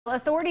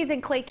Authorities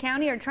in Clay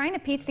County are trying to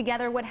piece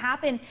together what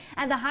happened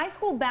at the high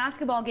school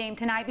basketball game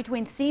tonight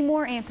between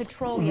Seymour and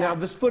Petrolia. Now,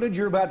 this footage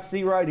you're about to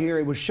see right here,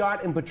 it was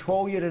shot in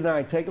Petrolia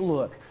tonight. Take a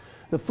look.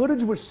 The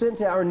footage was sent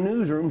to our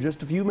newsroom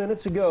just a few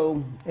minutes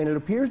ago, and it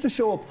appears to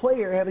show a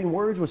player having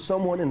words with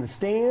someone in the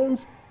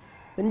stands.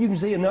 Then you can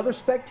see another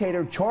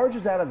spectator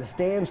charges out of the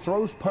stands,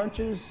 throws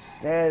punches,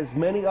 as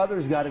many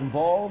others got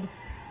involved.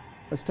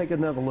 Let's take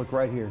another look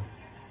right here.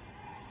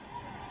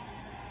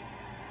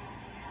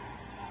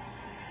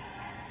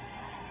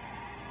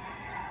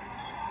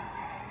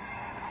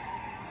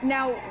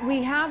 Now,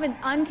 we have an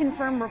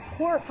unconfirmed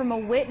report from a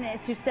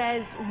witness who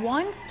says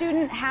one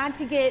student had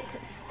to get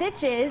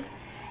stitches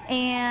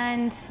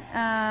and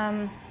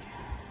an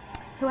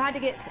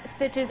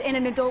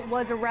adult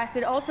was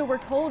arrested. Also, we're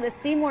told a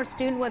Seymour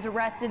student was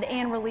arrested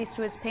and released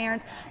to his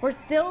parents. We're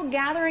still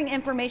gathering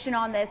information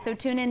on this, so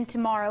tune in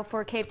tomorrow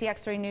for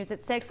KFDX3 News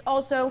at 6.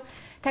 Also,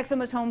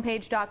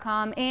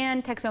 Texomashomepage.com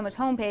and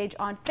Texomashomepage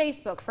on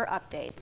Facebook for updates.